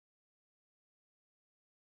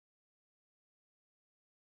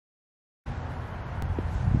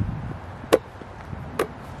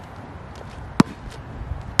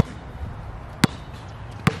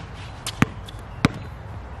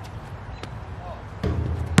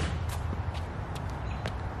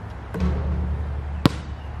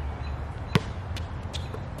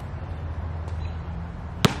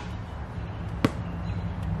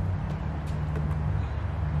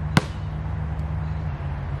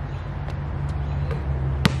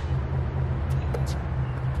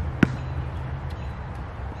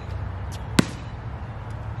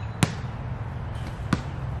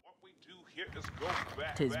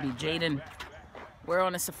Tisby. Jaden, we're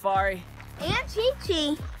on a safari. And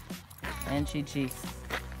Chi-Chi. And Chi-Chi.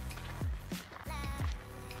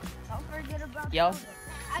 Don't forget about Y'all.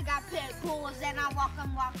 I got pit bulls and I walk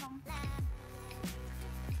them.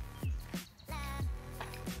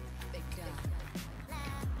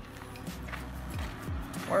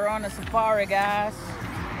 We're on a safari, guys.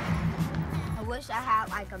 I wish I had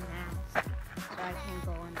like a mask so I can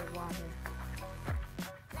go underwater.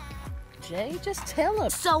 Jay, just tell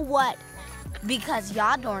us. So what? Because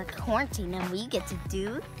y'all during quarantine and we get to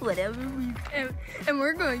do whatever we and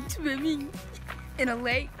we're going swimming in a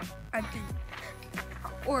lake, I think.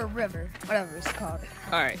 Or a river, whatever it's called.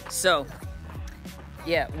 Alright, so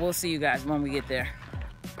yeah, we'll see you guys when we get there.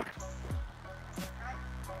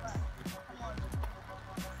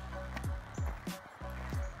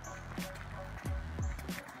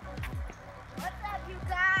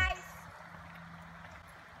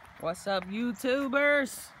 What's up,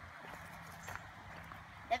 YouTubers?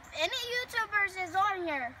 If any YouTubers is on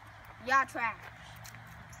here, y'all trash.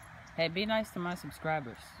 Hey, be nice to my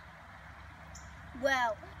subscribers.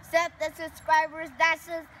 Well, except the subscribers that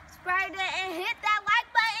subscribed and hit that like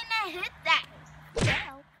button and hit that.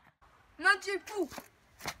 Well, not your food.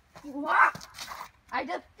 I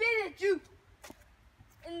defeated you.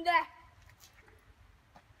 In that.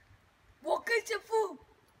 What is your food?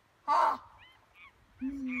 Ah.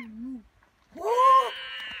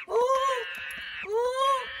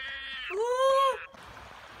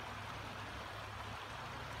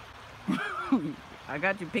 I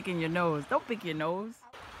got you picking your nose. Don't pick your nose.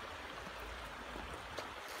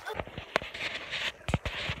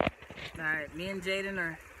 Alright, me and Jaden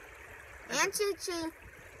are... And Chi-Chi.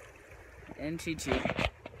 And Chi-Chi.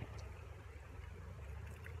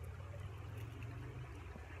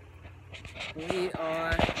 We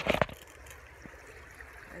are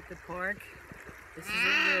at the park. This is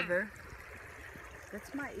a river.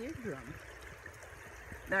 That's my eardrum.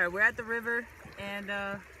 Alright, we're at the river and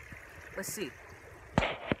let's see.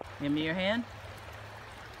 Give me your hand.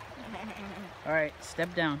 Alright,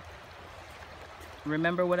 step down.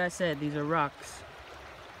 Remember what I said, these are rocks.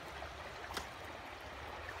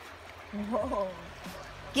 Whoa.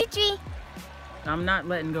 Gitchy. I'm not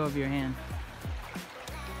letting go of your hand.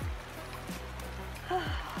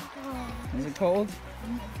 Is it cold?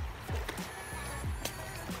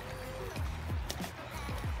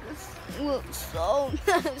 This looks so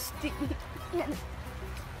nasty. And it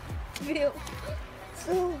feels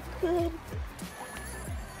so good.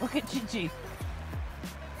 Look at Chi-Chi.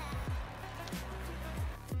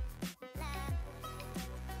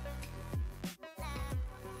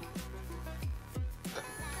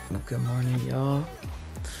 Good morning, y'all.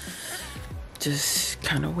 Just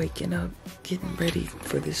kind of waking up, getting ready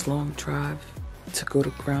for this long drive to go to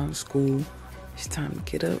ground school. It's time to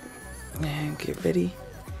get up and get ready.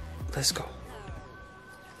 Let's go.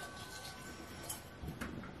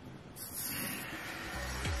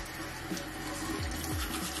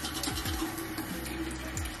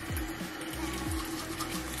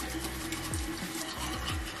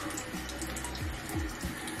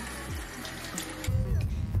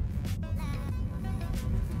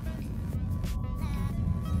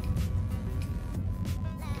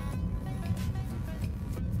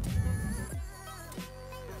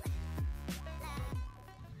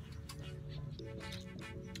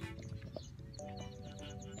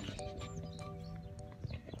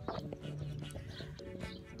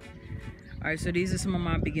 Alright, so these are some of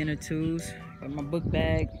my beginner tools. Got my book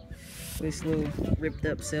bag. This little ripped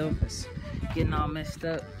up self is getting all messed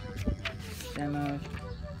up. And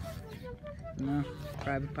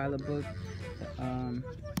private pilot book,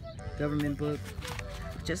 government book.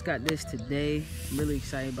 Just got this today. I'm really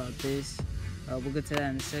excited about this. We'll get to that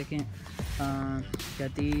in a second.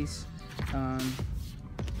 Got these.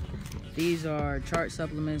 These are chart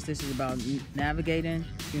supplements. This is about navigating,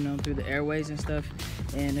 you know, through the airways and stuff.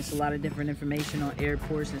 And it's a lot of different information on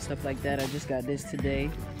airports and stuff like that. I just got this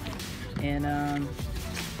today. And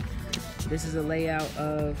this is a layout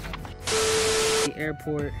of the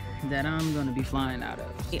airport that I'm gonna be flying out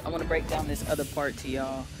of. I wanna break down this other part to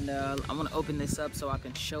y'all. And I wanna open this up so I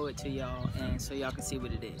can show it to y'all and so y'all can see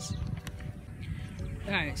what it is.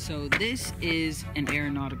 Alright, so this is an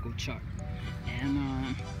aeronautical chart. And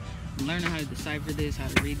I'm learning how to decipher this, how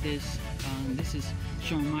to read this. This is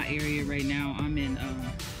showing my area right now. I'm in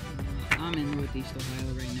Northeast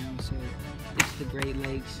Ohio right now, so it's the Great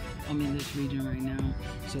Lakes. I'm in this region right now,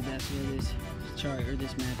 so that's where this chart or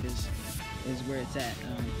this map is where it's at.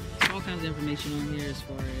 There's all kinds of information on here as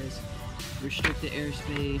far as restricted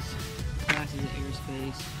airspace, classes of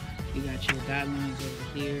airspace. You got your guidelines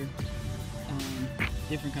over here.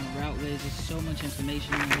 different kind of routeways. There's so much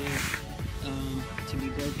information in here to be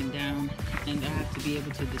broken down, and I have to be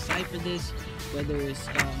able to decipher this, whether it's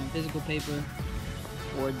on physical paper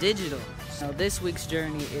or digital. So this week's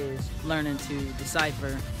journey is learning to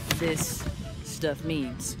decipher this stuff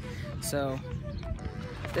means. So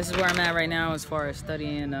this is where I'm at right now as far as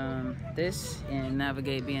studying this and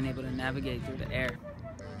being able to navigate through the air.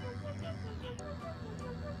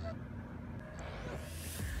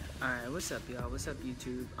 Alright, what's up y'all? What's up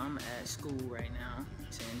YouTube? I'm at school right now,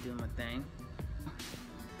 doing my thing.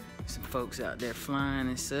 Some folks out there flying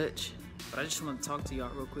and such. But I just want to talk to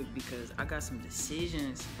y'all real quick because I got some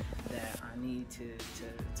decisions that I need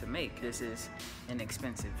to make. This is an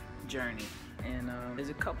expensive journey. And there's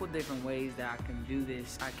a couple different ways that I can do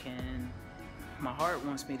this. My heart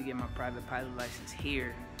wants me to get my private pilot license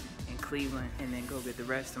here in Cleveland and then go get the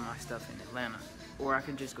rest of my stuff in Atlanta. Or I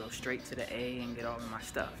can just go straight to the A and get all of my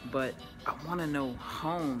stuff. But I want to know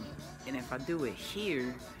home, and if I do it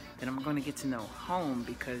here, then I'm going to get to know home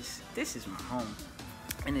because this is my home.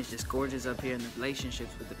 And it's just gorgeous up here in the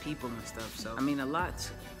relationships with the people and stuff. So, I mean, a lot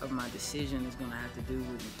of my decision is going to have to do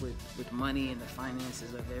with money and the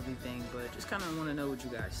finances of everything. But just kind of want to know what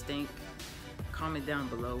you guys think. Comment down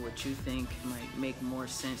below what you think might make more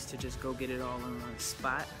sense to just go get it all in one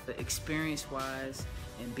spot. But experience-wise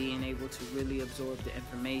and being able to really absorb the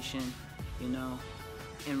information, you know,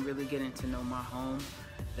 and really getting to know my home,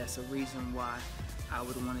 that's a reason why I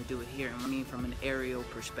would want to do it here. I mean, from an aerial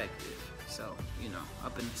perspective. So, you know,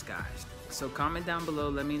 up in the skies. So comment down below,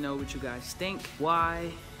 let me know what you guys think, why,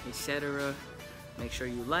 etc. Make sure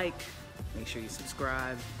you like, make sure you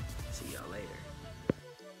subscribe. See y'all later.